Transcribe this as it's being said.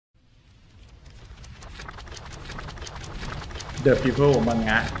The People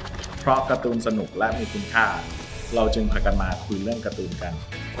Manga เพราะการ์ตูนสนุกและมีคุณค่าเราจึงพากันมาคุยเรื่องการ์ตูนกัน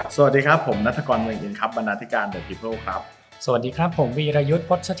สวัสดีครับผมณัฐกร เวงอินครับบรรณาธิการ The People ครับสวัสดีครับผมวีรยุทธ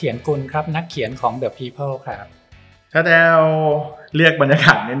พจน์เสถียรกุลครับนักเขียนของ The People ครับถ้าเรียกบรรยาก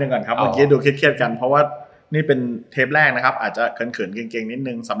าศนิดนึงก่อนครับเมื่อกี้ดูเครียดๆกันเพราะว่านี่เป็นเทปแรกนะครับอาจจะเขินๆเก่งๆนิด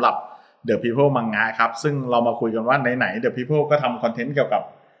นึงสำหรับ The People Manga ครับซึ่งเรามาคุยกันว่าไหนๆ The People ก็ทำคอนเทนต์เกี่ยวกับ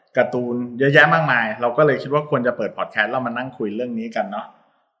การ์ตูนเยอะแยะมากมายเราก็เลยคิดว่าควรจะเปิดพอดแคสต์แล้วมานั่งคุยเรื่องนี้กันเนาะ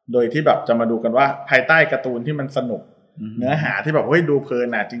โดยที่แบบจะมาดูกันว่าภายใต้การ์ตูนที่มันสนุกเนื้อหาที่แบบเฮ้ยดูเพลิน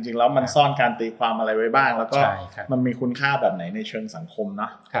น่ะจริงๆแล้วมันซ่อนการตีความอะไรไว้บ้างแล้วก็มันมีคุณค่าแบบไหนในเชิงสังคมเนา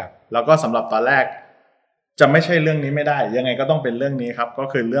ะแล้วก็สำหรับตอนแรกจะไม่ใช่เรื่องนี้ไม่ได้ยังไงก็ต้องเป็นเรื่องนี้ครับก็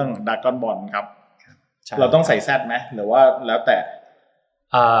คือเรื่อง Dragon Ball ครับเราต้องใส่แซดไหมหรือว่าแล้วแต่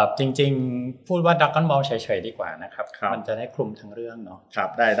จริงๆพูดว่า Dragon Ball เฉยๆดีกว่านะครับมันจะได้คลุมทั้งเรื่องเนาะครับ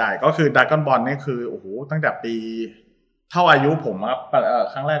ได้ก็คือ Dragon Ball นี่คือโอ้โหตั้งแต่ปีเท่าอายุผมครับ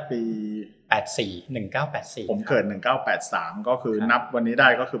ครั้งแรกปี1984ผมเกิด1983ก็คือนับวันนี้ได้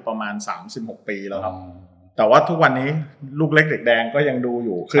ก็คือประมาณ36ปีแล้วครับแต่ว่าทุกวันนี้ลูกเล็กเด็กแดงก็ยังดูอ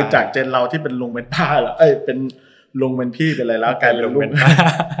ยู่คือจากเจนเราที่เป็นลุงเป็นป้าแล้วเป็นลุงเป็นพี่เป็นอะไรแล้วกลายเป็น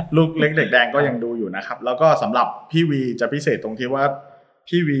ลูกเล็กเด็กแดงก็ยังดูอยู่นะครับแล้วก็สำหรับพี่วีจะพิเศษตรงที่ว่า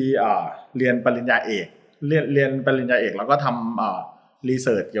พี่วีเรียนปริญญาเอกเรียนปริญญาเอกแล้วก็ทำรีเ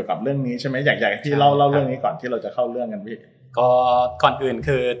สิร์ชเกี่ยวกับเรื่องนี้ใช่ไหมอยากที่เล่าเรื่องนี้ก่อนที่เราจะเข้าเรื่องกันพี่ก็ก่อนอื่น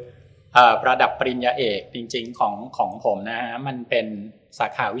คือระดับปริญญาเอกจริงๆของผมนะฮะมันเป็นสา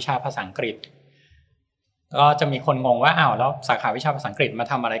ขาวิชาภาษาอังกฤษก็จะมีคนงงว่าอ้าวแล้วสาขาวิชาภาษาอังกฤษมา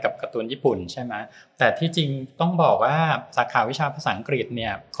ทำอะไรกับการ์ตูนญี่ปุ่นใช่ไหมแต่ที่จริงต้องบอกว่าสาขาวิชาภาษาอังกฤษเนี่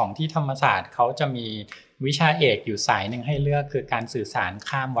ยของที่ธรรมศาสตร์เขาจะมีวิชาเอกอยู่สายนึงให้เลือกคือการสื่อสาร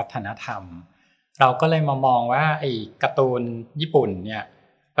ข้ามวัฒนธรรมเราก็เลยมามองว่าไอ้การ์ตูนญี่ปุ่นเนี่ย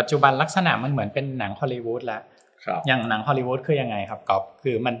ปัจจุบันลักษณะมันเหมือนเป็นหนังฮอลลีวูดแล้วอย่างหนังฮอลลีวูดคือยังไงครับก๊อฟ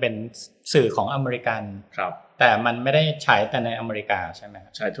คือมันเป็นสื่อของอเมริกันแต่มันไม่ได้ฉายแต่ในอเมริกาใช่ไหม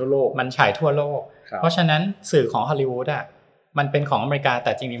ฉายทั่วโลกมันฉายทั่วโลกเพราะฉะนั้นสื่อของฮอลลีวูดอ่ะมันเป็นของอเมริกาแ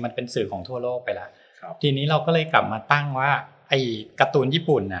ต่จริงๆมันเป็นสื่อของทั่วโลกไปละทีนี้เราก็เลยกลับมาตั้งว่าไอ้การ์ตูนญี่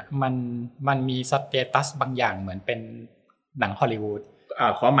ปุ่นน่ะมันมีสเตตัสบางอย่างเหมือนเป็นหนังฮอลลีวูด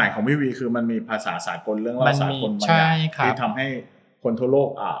ความหมายของพี่วีคือมันมีภาษาสากลเรื่องเล่าสากลบางอย่างที่ทำให้คนทั่วโลก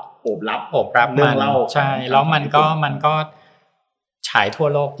โอบรับเรื่องเล่าใช่แล้วมันก็ฉายทั่ว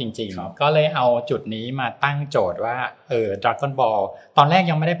โลกจริงๆก็เลยเอาจุดนี้มาตั้งโจทย์ว่าDragon Ball ตอนแรก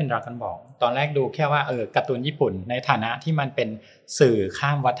ยังไม่ได้เป็น Dragon Ball ตอนแรกดูแค่ว่าการ์ตูนญี่ปุ่นในฐานะที่มันเป็นสื่อข้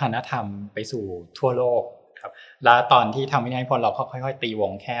ามวัฒนธรรมไปสู่ทั่วโลกครับแล้วตอนที่ทำวิทยานิพนธ์เราก็ค่อยๆตีว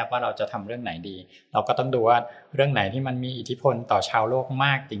งแคบว่าเราจะทำเรื่องไหนดีเราก็ต้องดูว่าเรื่องไหนที่มันมีอิทธิพลต่อชาวโลกม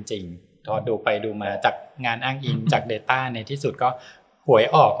ากจริงๆพอดูไปดูมาจากงานอ้างอิงจาก data ในที่สุดก็หวย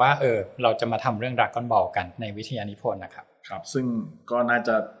ออกว่าเราจะมาทำเรื่อง Dragon Ball กันในวิทยานิพนธ์นะครับครับซึ่งก็น่าจ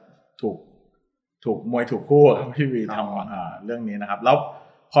ะถูกมวยถูกคู่พี่วีทำเรื่องนี้นะครับแล้ว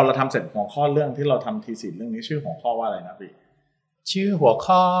พอเราทำเสร็จหัวข้อเรื่องที่เราทำทีสิทธ์เรื่องนี้ชื่อหัวข้อว่าอะไรนะพี่ชื่อหัว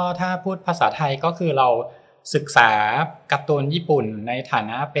ข้อถ้าพูดภาษาไทยก็คือเราศึกษาการ์ตูนญี่ปุ่นในฐา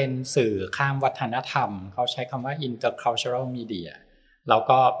นะเป็นสื่อข้ามวัฒนธรรมเขาใช้คำว่า intercultural media แล้ว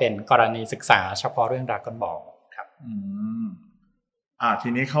ก็เป็นกรณีศึกษาเฉพาะเรื่อง Dragon Ball ครับที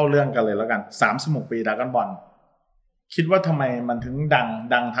นี้เข้าเรื่องกันเลยแล้วกัน36ปี Dragon Ball คิดว่าทำไมมันถึงดั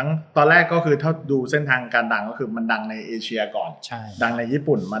งทั้งตอนแรกก็คือถ้าดูเส้นทางการดังก็คือมันดังในเอเชียก่อนดังในญี่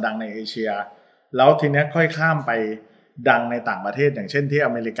ปุ่นมาดังในเอเชียแล้วทีนี้ค่อยข้ามไปดังในต่างประเทศอย่างเช่นที่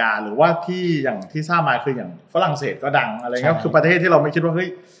อเมริกาหรือว่าที่อย่างที่ทราบมาคืออย่างฝรั่งเศสก็ดังอะไรเงี้ยคือประเทศที่เราไม่คิดว่าเฮ้ย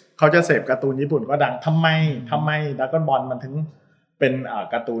เขาจะเสพการ์ตูนญี่ปุ่นก็ดังทำไมDragon Ball มันถึงเป็น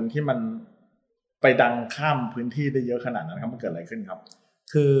การ์ตูนที่มันไปดังข้ามพื้นที่ได้เยอะขนาดนั้นครับมันเกิดอะไรขึ้นครับ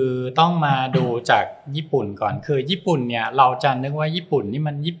คือต้องมาดูจากญี่ปุ่นก่อนคือญี่ปุ่นเนี่ยเราจะนึกว่าญี่ปุ่นนี่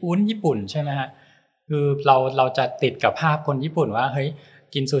มันญี่ปุ่นใช่ไหมฮะคือเราจะติดกับภาพคนญี่ปุ่นว่าเฮ้ย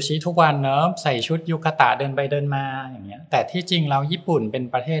กินซูชิทุกวันเนอะใส่ชุดยูกาตะเดินไปเดินมาอย่างเงี้ยแต่ที่จริงแล้วญี่ปุ่นเป็น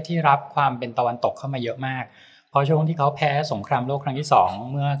ประเทศที่รับความเป็นตะวันตกเข้ามาเยอะมากเพราะช่วงที่เขาแพ้สงครามโลกครั้งที่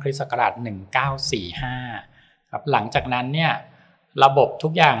2เมื่อคริสต์ศักราช1945ครับหลังจากนั้นเนี่ยระบบทุ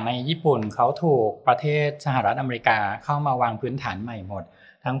กอย่างในญี่ปุ่นเขาถูกประเทศสหรัฐอเมริกาเข้ามาวางพื้นฐานใหม่หมด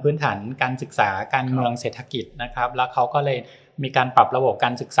ทั้งพื้นฐานการศึกษาการเมืองเศรษฐกิจนะครับแล้วเขาก็เลยมีการปรับระบบกา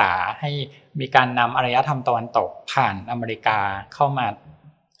รศึกษาให้มีการนำอารยธรรมตะวันตกผ่านอเมริกาเข้ามา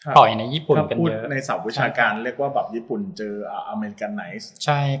ต่อยในญี่ปุ่นกันเยอะในศัพท์วิชาการเรียกว่าแบบญี่ปุ่นเจออเมริกันไนซ์ใ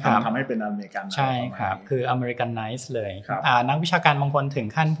ช่ครับทำให้เป็นอเมริกันใช่ครับคืออเมริกันไนซ์เลยนักวิชาการบางคนถึง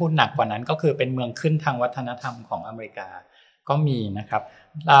ขั้นพูดหนักกว่านั้นก็คือเป็นเมืองขึ้นทางวัฒนธรรมของอเมริกาก็มีนะครับ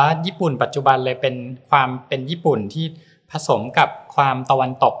แล้วญี่ปุ่นปัจจุบันเลยเป็นความเป็นญี่ปุ่นที่ผสมกับความตะวั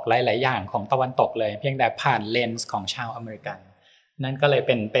นตกหลายๆอย่างของตะวันตกเลยเพียงแต่ผ่านเลนส์ของชาวอเมริกัน นั่นก็เลยเ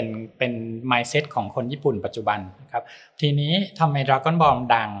ป็น mindset ของคนญี่ปุ่นปัจจุบันนะครับทีนี้ทำไม Dragon Ball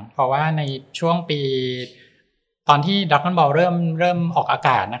ดังเพราะว่าในช่วงปีตอนที่ Dragon Ball เริ่มออกอา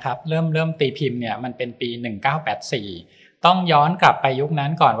กาศนะครับเริ่มตีพิมพ์เนี่ยมันเป็นปี1984ต้องย้อนกลับไปยุคนั้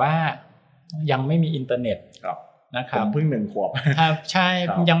นก่อนว่ายังไม่มีอินเทอร์เน็ตนะครับผมเพิ่ง1 ขวบครับใช่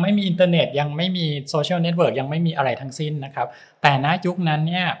ยังไม่มีอินเทอร์เน็ตยังไม่มีโซเชียลเน็ตเวิร์กยังไม่มีอะไรทั้งสิ้นนะครับแต่ณยุคนั้น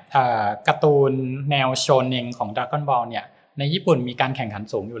เนี่ยการ์ตูนแนวโชเน็งของ Dragon Ball เนี่ยในญี่ปุ่นมีการแข่งขัน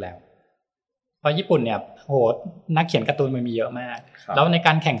สูงอยู่แล้วเพราะญี่ปุ่นเนี่ยโหนักเขียนการ์ตูนมันมีเยอะมากแล้วในก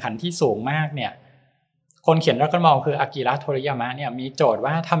ารแข่งขันที่สูงมากเนี่ยคนเขียน Dragon Ball คืออากิระโทริยามะเนี่ยมีโจทย์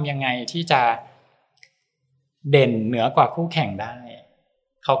ว่าทำยังไงที่จะเด่นเหนือกว่าคู่แข่งได้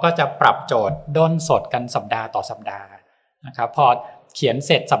เขาก็จะปรับโจทย์ด้นสดกันสัปดาห์ต่อสัปดาห์นะครับพอเขียนเ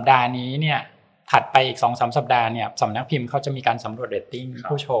สร็จสัปดาห์นี้เนี่ยถัดไปอีก 2-3 สัปดาห์เนี่ยสำนักพิมพ์เขาจะมีการสำรวจเรตติ้ง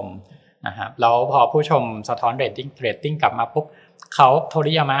ผู้ชมนะครับแล้วพอผู้ชมสะท้อนเรตติ้งกลับมาปุ๊บเขาโท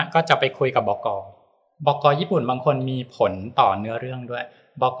ริยามะก็จะไปคุยกับบก.ญี่ปุ่นบางคนมีผลต่อเนื้อเรื่องด้วย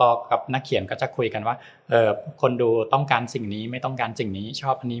บก.กับนักเขียนก็จะคุยกันว่าคนดูต้องการสิ่งนี้ไม่ต้องการสิ่งนี้ช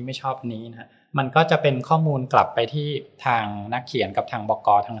อบอันนี้ไม่ชอบอันนี้นะมันก็จะเป็นข้อมูลกลับไปที่ทางนักเขียนกับทางบก.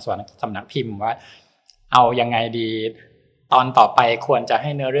ทางสำนักพิมพ์ว่าเอายังไงดีตอนต่อไปควรจะให้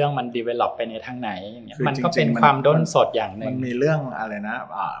เนื้อเรื่องมัน develop ไปในทางไหนอย่างเงี้ยมันก็เป็นความด้นสดอย่างนึงมันมีเรื่องอะไรนะ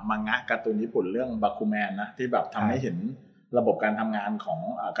มังงะการ์ตูนญี่ปุ่นเรื่องบาคุแมนนะที่แบบทำให้เห็นระบบการทำงานของ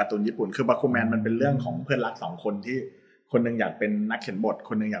การ์ตูนญี่ปุ่นคือบาคุแมนมันเป็นเรื่องของเพื่อนรัก2 คนที่คนนึงอยากเป็นนักเขียนบท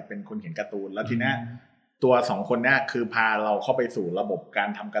คนนึงอยากเป็นคนเขียนการ์ตูนแล้วทีนี้ตัว2 คนเนี่ยคือพาเราเข้าไปสู่ระบบการ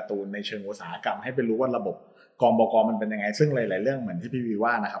ทำการ์ตูนในเชิงอุตสาหกรรมให้ไปรู้ว่าระบบกองบก.มันเป็นยังไงซึ่งหลายๆเรื่องเหมือนที่พี่วี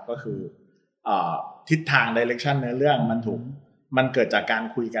ว่านะครับก็คือทิศทาง direction เนื้อเรื่องมันเกิดจากการ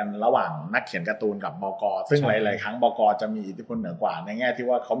คุยกันระหว่างนักเขียนการ์ตูนกับบก.ซึ่งหลายๆครั้งบก.จะมีอิทธิพลเหนือกว่าในแง่ที่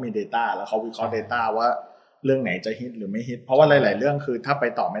ว่าเขามี data แล้วเขาวิเคราะห์ data ว่าเรื่องไหนจะฮิตหรือไม่ฮิตเพราะว่าหลายๆเรื่องคือถ้าไป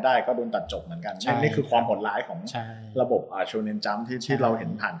ต่อไม่ได้ก็โดนตัดจบเหมือนกันนี่คือความโหดร้ายของระบบโชเน็นจัมป์ที่เราเห็น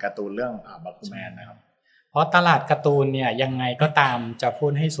ผ่านการ์ตูนเรื่องบาคุแมนนะครับเพราะตลาดการ์ตูนเนี่ยยังไงก็ตามจะพู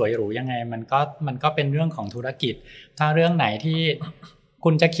ดให้สวยหรูยังไงมันก็เป็นเรื่องของธุรกิจถ้าเรื่องไหนที่คุ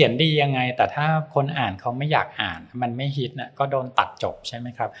ณจะเขียนดียังไงแต่ถ้าคนอ่านเขาไม่อยากอ่านมันไม่ฮิตนะก็โดนตัดจบใช่ไหม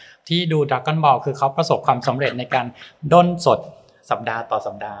ครับที่ดู Dragon Ball คือเขาประสบความสำเร็จในการด้นสดสัปดาห์ต่อ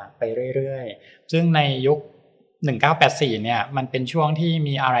สัปดาห์ไปเรื่อยๆซึ่งในยุค1984เนี่ยมันเป็นช่วงที่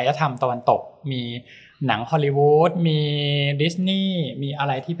มีอารยธรรมตะวันตกมีหนังฮอลลีวูดมีดิสนีย์มีอะ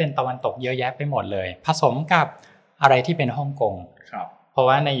ไรที่เป็นตะวันตกเยอะแยะไปหมดเลยผสมกับอะไรที่เป็นฮ่องกงเพราะ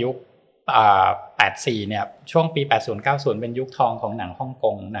ว่าในยุค84เนี่ยช่วงปี80-90เป็นยุคทองของหนังฮ่องก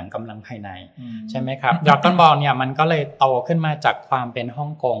งหนังกำลังภายในใช่ไหมครับ Dragon Ball เนี่ยมันก็เลยโตขึ้นมาจากความเป็นฮ่อ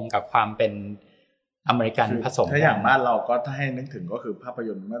งกงกับความเป็นอเมริกันผสมถ้าอย่างบ้านเราก็ถ้าให้นึกถึงก็คือภาพย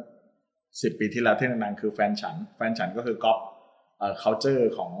นตร์เมื่อ10 ปีที่แล้วที่ดังๆคือแฟนฉันก็คือก๊อปculture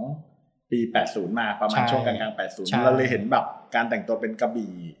ของปี80มาประมาณช่วงกลางๆ80เราเลยเห็นแบบการแต่งตัวเป็นกระ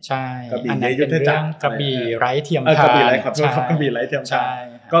บี่ใช่กระบี่ในยุทธจักรกระบี่ไร้เทียมทานกระบี่ไร้ขอโทษครับกระบี่ไร้เทียมทาน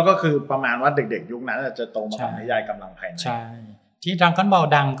ก็คือประมาณว่าเด็กๆยุคนั้นจะโตมากับนิยายกำลังภายในใช่ที่ Dragon Ball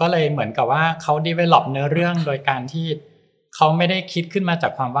ดังก็เลยเหมือนกับว่าเขา develop เนื้อเรื่องโดยการที่เขาไม่ได้คิดขึ้นมาจา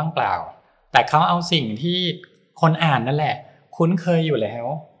กความว่างเปล่าแต่เขาเอาสิ่งที่คนอ่านนั่นแหละคุ้นเคยอยู่แล้ว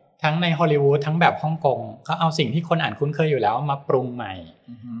ทั้งในฮอลลีวูดทั้งแบบฮ่องกงเขาเอาสิ่งที่คนอ่านคุ้นเคยอยู่แล้วมาปรุงใหม่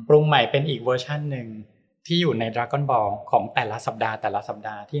เป็นอีกเวอร์ชันนึงที่อยู่ใน Dragon Ball ของแต่ละสัปด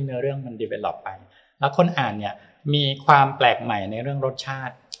าห์ที่เนื้อเรื่องมัน develop ไปแล้วคนอ่านเนี่ยมีความแปลกใหม่ในเรื่องรสชา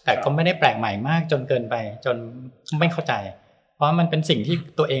ติแต่ก็ไม่ได้แปลกใหม่มากจนเกินไปจนไม่เข้าใจเพราะมันเป็นสิ่งที่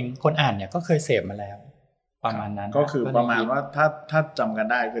ตัวเองคนอ่านเนี่ยก็เคยเสพมาแล้วประมาณนั้นก็คือประมาณว่าถ้าจำกัน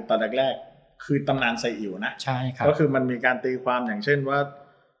ได้คือตอนแรกๆคือตำนานไซอิ๋วนะใช่ครับก็คือมันมีการตีความอย่างเช่นว่า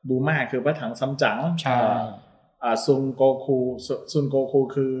บูมาคือพระถังซัมจั๋งซุนโกคู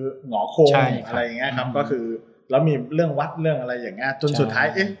คือหงอโคงอะไรอย่างเงี้ยครับก็คือแล้วมีเรื่องวัดเรื่องอะไรอย่างเงี้ยจนสุดท้าย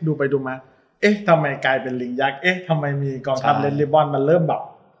ดูไปดูมาทำไมกลายเป็นลิงยักษ์ทำไมมีกองทัพเรดริบบอนมันเริ่มแบบ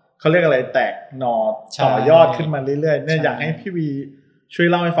เขาเรียกอะไรแตกหน่อต่อยอดขึ้นมาเรื่อยๆเนี่ยอยากให้พี่วีช่วย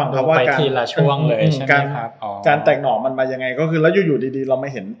เล่าให้ฟังครับว่าการทีละช่วงเลยใช่ไหมครับการแตกหน่อมันมายังไงก็คือแล้วอยู่ๆดีๆเราไม่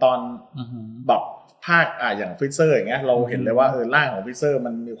เห็นตอนแบบภาคอย่างฟิเซอร์อย่างเงี้ยเราเห็นเลยว่าร่างของฟิเซอร์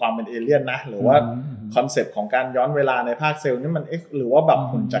มันมีความเป็นเอเลี่ยนนะหรือว่าคอนเซปต์ของการย้อนเวลาในภาคเซลล์นี่มันหรือว่าแบบ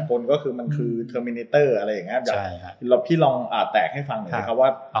หุ่นจักรกลก็คือมันคือเทอร์มินาเตอร์อะไรอย่างเงี้ยเราพี่ลองแตกให้ฟังหน่อยนะครับว่า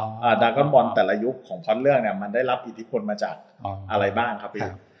Dragon Ballแต่ละยุคของพล็อตเรื่องเนี่ยมันได้รับอิทธิพลมาจากอะไรบ้างครับพี่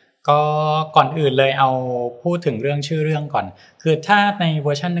ก็ก่อนอื่นเลยเอาพูดถึงเรื่องชื่อเรื่องก่อนคือถ้าในเว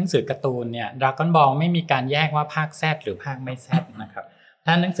อร์ชันหนังสือการ์ตูนเนี่ย Dragon Ball ไม่มีการแยกว่าภาค Z หรือภาคไม่ Z นะครับ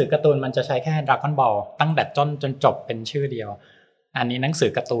ถ้าหนังสือการ์ตูนมันจะใช้แค่ Dragon Ball ตั้งแต่ต้นจนจบเป็นชื่อเดียวอันนี้หนังสื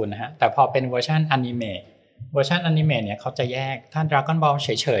อการ์ตูนนะฮะแต่พอเป็นเวอร์ชันอนิเมะ เวอร์ชันอนิเมะเนี่ยเขาจะแยกถ้า Dragon Ball เ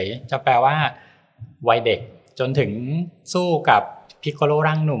ฉยๆจะแปลว่าวัยเด็กจนถึงสู้กับพิกโคโล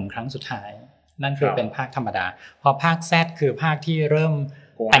ร่างหนุ่มครั้งสุดท้ายนั่นคือเป็นภาคธรรมดาพอภาค Z คือภาคที่เริ่ม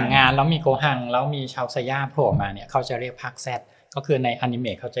แต่งงานแล้วมีโกหังแล้วมีชาวไซย่าโผล่มาเนี่ยเขาจะเรียกภาค Z ก็คือในอนิเม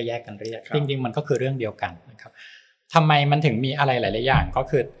ะเขาจะแยกกันเรียกจริงๆมันก็คือเรื่องเดียวกันนะครับทำไมมันถึงมีอะไรหลายๆอย่างก็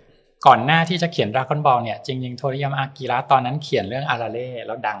คือก่อนหน้าที่จะเขียน Dragon Ball เนี่ยจริงๆโทริยามะอากิระตอนนั้นเขียนเรื่องอาราเล่แ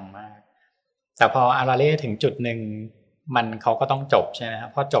ล้วดังมากแต่พออาราเล่ถึงจุดหนึ่งมันเขาก็ต้องจบใช่ไหมครับ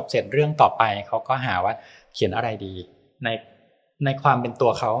พอจบเสร็จเรื่องต่อไปเขาก็หาว่าเขียนอะไรดีในความเป็นตั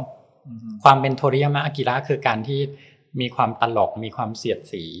วเขาความเป็นโทริยามะอากิระคือการที่มีความตลกมีความเสียด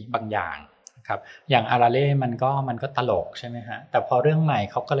สีบางอย่างครับอย่างอาราเล่มันก็ตลกใช่ไหมฮะแต่พอเรื่องใหม่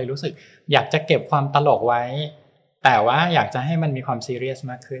เขาก็เลยรู้สึกอยากจะเก็บความตลกไว้แต่ว่าอยากจะให้มันมีความซีเรียส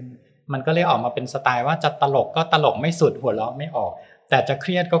มากขึ้นมันก็เลยออกมาเป็นสไตล์ว่าจะตลกก็ตลกไม่สุดหัวเราะไม่ออกแต่จะเค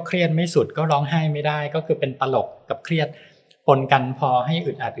รียดก็เครียดไม่สุดก็ร้องไห้ไม่ได้ก็คือเป็นตลกกับเครียดปนกันพอให้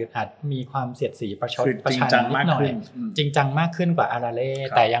อึดอัดมีความเสียดสีประชดประชันนิดหน่อยจริงจังมากขึ้นกว่าอาราเล่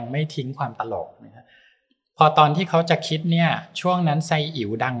แต่ยังไม่ทิ้งความตลกนะฮะพอตอนที่เขาจะคิดเนี่ยช่วงนั้นไซอิ๋ว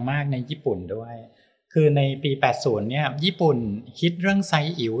ดังมากในญี่ปุ่นด้วยคือในปี80เนี่ยญี่ปุ่นฮิตเรื่องไซ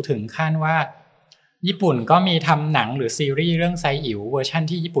อิ๋วถึงขั้นว่าญี่ปุ่นก็มีทำหนังหรือซีรีส์เรื่องไซอิ๋วเวอร์ชั่น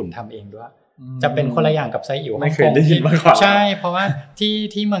ที่ญี่ปุ่นทำเองด้วยจะเป็นคนละอย่างกับไซอิ๋วฮ่องกงใช่เพราะว่า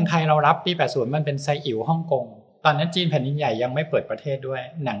ที่เมืองไทยเรารับปี80มันเป็นไซอิ๋วฮ่องกงตอนนั้นจีนแผ่นดินใหญ่ยังไม่เปิดประเทศด้วย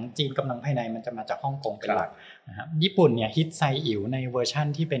หนังจีนกำลังภายในมันจะมาจากฮ่องกงเป็นหลักนะครับญี่ปุ่นเนี่ยฮิตไซอิ๋วในเวอร์ชั่น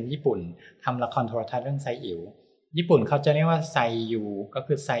ที่เป็นญี่ปุ่นทำละครโทรทัศน์เรื่องไซอิ๋วญี่ปุ่นเขาจะเรียกว่าไซยูก็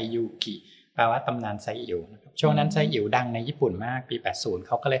คือไซยูกิแปลว่าตำนานไซอิ๋วนะครับช่วงนั้นไซอิ๋วดังในญี่ปุ่นมากปี80เ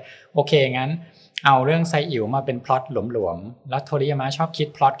ขาก็เลยโอเคงั้นเอาเรื่องไซอิ๋วมาเป็นพล็อตหลวมๆแล้วโทริยามะชอบคิด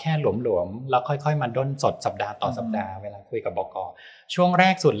พล็อตแค่หลวมๆแล้วค่อยๆมาด้นสดสัปดาห์ต่อสัปดาห์เวลาคุยกับบก.ช่วงแร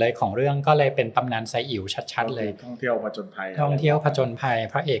กสุดเลยของเรื่องก็เลยเป็นตำนานไซอิ๋วชัดๆเลยท่องเที่ยวผจญภัย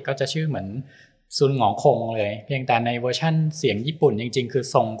พระเอกก็จะชื่อเหมือนซุนหงอคงเลยเพียงแต่ในเวอร์ชั่นเสียงญี่ปุ่นจริงๆคือ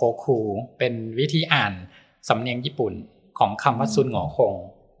ซงโกคูเป็นวิธีอ่านสำเนียงญี่ปุ่นของคำว่าซุนหงอคง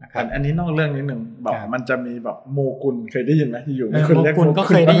อันนี้นอกเรื่องนิดนึงแบบมันจะมีแบบโมกุลเคยได้ยินไหมที่อยู่มีคนเรียกโมกุลก็เ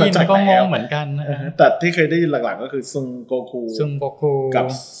คยได้ยินก็งงเหมือนกันแต่ที่เคยได้ยินหลักๆก็คือซุนโกคูกับ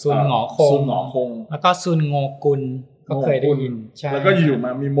ซุนหงอคงแล้วก็ซุนโงกุลก็เคยได้ยินใช่แล้วก็อยู่ม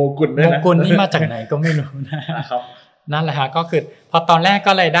ามีโมกุลด้วยนะโมกุลนี่มาจากไหนก็ไม่รู้นะครับนั่นแหละฮะก็คือพอตอนแรก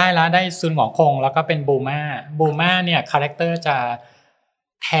ก็เลยได้ซุนหงอคงแล้วก็เป็นบูม่าเนี่ยคาแรคเตอร์จะ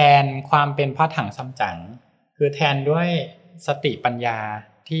แทนความเป็นพระถังซัมจั๋งคือแทนด้วยสติปัญญา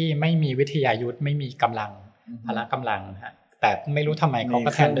ที่ไม่มีวิทยายุทธไม่มีกำลังพละกำลังฮะแต่ไม่รู้ทำไมเขาก็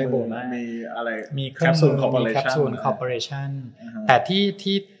แทนด้วยบูม่ามีอะไรมีแคปซูลคอร์ปอเรชั่นแต่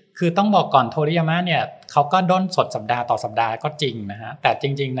ที่คือต้องบอกก่อนโทริยามะเนี่ยเขาก็ด้นสดสัปดาห์ต่อสัปดาห์ก็จริงนะฮะแต่จ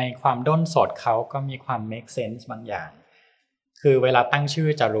ริงๆในความด้นสดเขาก็มีความ make sense บางอย่างคือเวลาตั้งชื่อ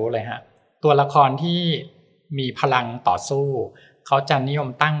จะรู้เลยฮะตัวละครที่มีพลังต่อสู้เขาจะนิยม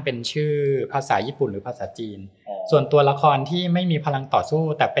ตั้งเป็นชื่อภาษาญี่ปุ่นหรือภาษาจีนส่วนตัวละครที่ไม่มีพลังต่อสู้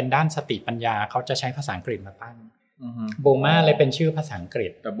แต่เป็นด้านสติปัญญาเขาจะใช้ภาษาอังกฤษมาตั้งบูม่าเลยเป็นชื่อภาษาอังกฤ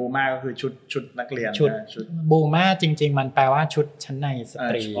ษแต่บูม่าก็คือชุดนักเรียนชุดบูม่าจริงๆมันแปลว่าชุดชั้นในส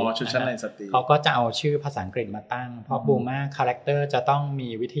ตรีชุดชั้นในสตรีเขาก็จะเอาชื่อภาษาอังกฤษมาตั้งเพราะบูม่าคาแรคเตอร์จะต้องมี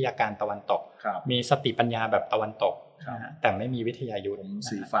วิทยาการตะวันตกมีสติปัญญาแบบตะวันตกแต่ไม่มีวิทยายุทธ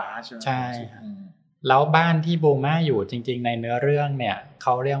สีฟ้าใช่ไหมใช่แล้วบ้านที่บูม่าอยู่จริงๆในเนื้อเรื่องเนี่ยเข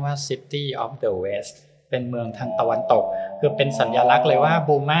าเรียกว่า City of the West เป็นเมืองทางตะวันตกคือเป็นสัญลักษณ์เลยว่า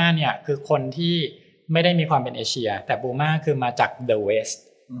บูม่าเนี่ยคือคนที่ไม่ได้มีความเป็นเอเชียแต่บูม่าคือมาจาก the West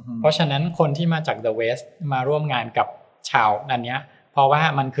เพราะฉะนั้นคนที่มาจาก the West มาร่วมงานกับชาวอันเนี้ยเพราะว่า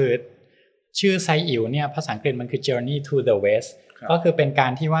มันคือชื่อไซอิ๋วเนี่ยภาษาอังกฤษมันคือ Journey to the West ก็คือเป็นกา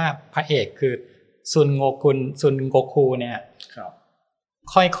รที่ว่าพระเอกคือซุนโกคูเนี่ย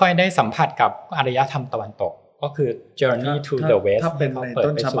ค่อยๆได้สัมผัสกับอารยธรรมตะวันตกก็คือ Journey to the West ถ้าเป็นใน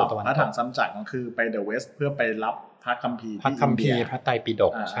ต้นฉบับพระถังซัมจั๋งคือไป the West เพื่อไปรับพระคัมภีร์พระไตรปิฎ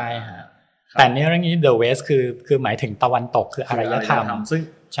กใช่ฮะแต่ในเรื่องนี้ the West คือหมายถึงตะวันตกคืออารยธรรมซึ่ง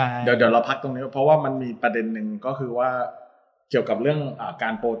เดี๋ยวเราพักตรงนี้เพราะว่ามันมีประเด็นหนึ่งก็คือว่าเกี่ยวกับเรื่องกา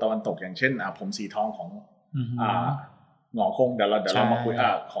รโปรตะวันตกอย่างเช่นผมสีทองของหงอคงเดี๋ยวเรามาคุย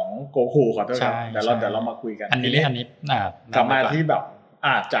ของโกคูขอโทษครับเดี๋ยวเรามาคุยกันอันนี้กลับมาที่แบบ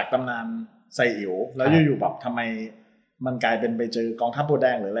จากตำนานไซอิ๋วแล้วอยู่ๆแบบทำไมมันกลายเป็นไปเจอกองทัพโบแด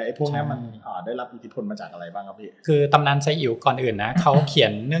งหรืออะไรไอ้พวกนี้มันได้รับอิทธิพลมาจากอะไรบ้างครับพี่คือตำนานไซอิ๋วก่อนอื่นนะ เขาเขีย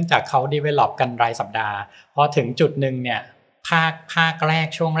นเนื่องจากเขา develop กันรายสัปดาห์พอถึงจุดนึงเนี่ยภาคแรก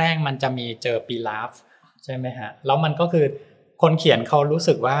ช่วงแรกมันจะมีเจอปีลาฟใช่ไหมฮะแล้วมันก็คือคนเขียนเขารู้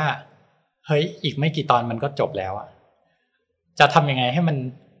สึกว่าเฮ้ยอีกไม่กี่ตอนมันก็จบแล้วอะจะทำยังไงให้มัน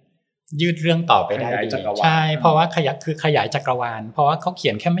ยืดเรื่องต่อไปได้ดีใช่เพราะว่าขยายจักรวาลเพราะว่าเขาเขี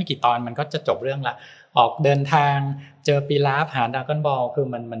ยนแค่ไม่กี่ตอนมันก็จะจบเรื่องละออกเดินทางเจอปีลาฟหาดราก้อนบอลคือ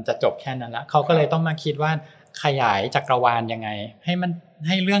มันจะจบแค่นั้นละเขาก็เลยต้องมาคิดว่าขยายจักรวาลยังไงใ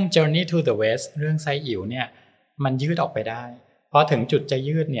ห้เรื่อง Journey to the West เรื่องไซอิ๋วเนี่ยมันยืดออกไปได้พอถึงจุดจะ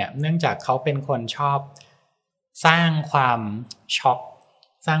ยืดเนี่ยเนื่องจากเขาเป็นคนชอบสร้างความช็อก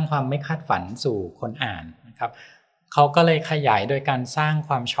สร้างความไม่คาดฝันสู่คนอ่านนะครับเขาก็เลยขยายโดยการสร้างค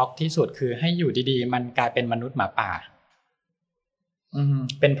วามช็อกที่สุดคือให้อยู่ดีๆมันกลายเป็นมนุษย์หมาป่า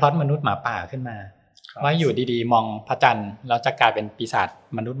เป็นพล็อตมนุษย์หมาป่าขึ้นมาว่าอยู่ดีๆมองพระจันทร์แล้วจะกลายเป็นปีศาจ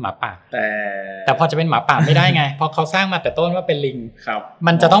มนุษย์หมาป่าแต่พอจะเป็นหมาป่าไม่ได้ไงเพราะเขาสร้างมาแต่ต้นว่าเป็นลิง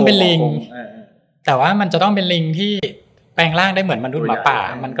มันจะต้องเป็นลิงแต่ว่ามันจะต้องเป็นลิงที่แปลงร่างได้เหมือนมนุษย์หมาป่า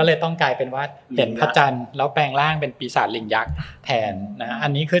มันก็เลยต้องกลายเป็นว่าเห็นพระจันทร์แล้วแปลงร่างเป็นปีศาจลิงยักษ์แทนนะอั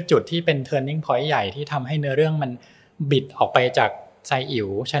นนี้คือจุดที่เป็น turning point ใหญ่ที่ทำให้เนื้อเรื่องมันบิดออกไปจากไซอิ๋ว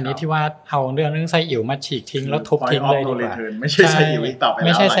ชนิดที่ว่าเอาเรื่องไซอิ๋วมาฉีกทิ้งแล้วทุบทิ้งเลยดีกว่าไม่ใช่ไซอิ๋วอีกต่อไปแล้วไ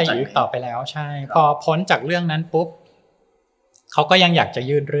ม่ใช่ไซอิ๋วต่อไปแล้วใช่พอพ้นจากเรื่องนั้นปุ๊บเขาก็ยังอยากจะ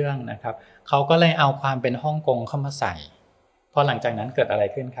ยืดเรื่องนะครับเขาก็เลยเอาความเป็นฮ่องกงเข้ามาใส่พอหลังจากนั้นเกิดอะไร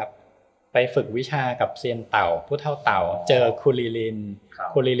ขึ้นครับไปฝึกวิชากับเซียนเต่าผู้เฒ่าเต่าเจอคูลิ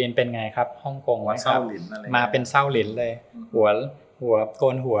ลินเป็นไงครับฮ่องกงนะครับมาเป็นเศร้าหลินเลยหัวโก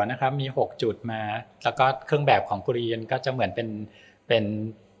นหัวนะครับมี6จุดมาแล้วก็เครื่องแบบของคูลิลินก็จะเหมือนเป็น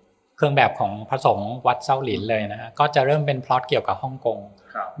เครื่องแบบของผสมวัดเศร้าหลินเลยนะก็จะเริ่มเป็นพล็อตเกี่ยวกับฮ่องกง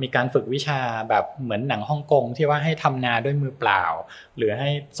มีการฝึกวิชาแบบเหมือนหนังฮ่องกงที่ว่าให้ทำนาด้วยมือเปล่าหรือให้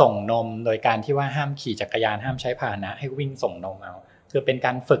ส่งนมโดยการที่ว่าห้ามขี่จักรยานห้ามใช้พาหนะให้วิ่งส่งนมเอาคือเป็นก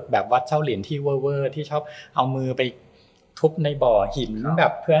ารฝึกแบบวัดเศร้าหลินที่เวอร์ที่ชอบเอามือไปทุบในบ่อหินแบ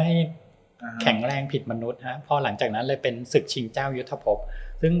บเพื่อให้แข็งแรงผิดมนุษย์ฮะพอหลังจากนั้นเลยเป็นศึกชิงเจ้ายุทธภพ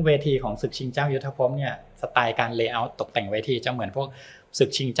ซึ่งเวทีของศึกชิงเจ้ายุทธภพเนี่ยสไตล์การเลเยอร์ตกแต่งเวทีจะเหมือนพวกศึก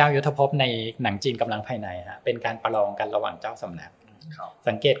ชิงเจ้ายุทธภพในหนังจีนกำลังภายในฮะเป็นการประลองกันระหว่างเจ้าสำนัก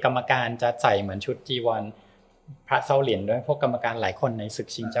สังเกตกรรมการจะใส่เหมือนชุดจีวรพระเศร้าหลินด้วยพวกกรรมการหลายคนในศึก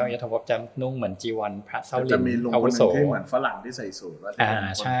ชิงเจ้ายุทธภพจะนุ่งเหมือนจีวรพระเศร้าหลินจะมีลุงคนนึงที่เหมือนฝรั่งที่ใส่สูท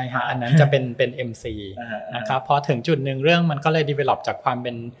ใช่ฮะอันนั้นจะเป็น MC นะครับพอถึงจุดนึงเรื่องมันก็เลย develop จากความเ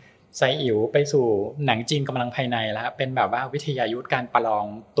ป็นไซอิ๋วไปสู่หนังจีนกำลังภายในแล้วเป็นแบบว่าวิทยายุทธการประลอง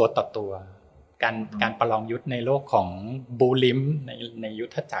ตัวต่อตัวการประลองยุทธในโลกของบูลิมในยุท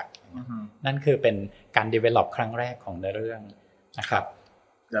ธจักรนั่นคือเป็นการ develop ครั้งแรกของเรื่องนะครับ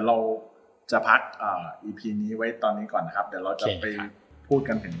เดี๋ยวเราจะพักEP นี้ไว้ตอนนี้ก่อนนะครับเดี๋ยวเราจะไปพูด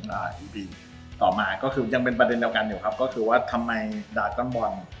กันถึงEP ต่อมาก็คือยังเป็นประเด็นเดียวกันอยู่ครับก็คือว่าทำไมดราก้อนบอ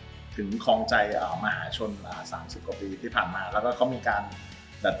ลถึงครองใจมหาชน30 กว่าปีที่ผ่านมาแล้วก็เขามีการ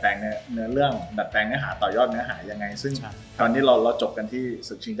ดัดแปลงเนื้อเรื่องดัดแปลงเนื้อหาต่อยอดเนื้อหายังไงซึ่งตอนนี้เราจบกันที่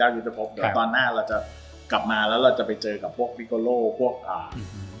ศึกชิงเจ้ายุทธภพเดี๋ยวตอนหน้าเราจะกลับมาแล้วเราจะไปเจอกับพวกพิโกโลพวก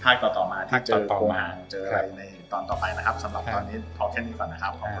ภาคต่อๆมาที่เจอโกหางเจออะไรในตอนต่อไปนะครับสำหรับตอนนี้พอแค่นี้ก่อนนะครั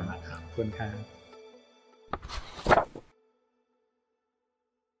บขอบคุณมากครับขอบคุณครับ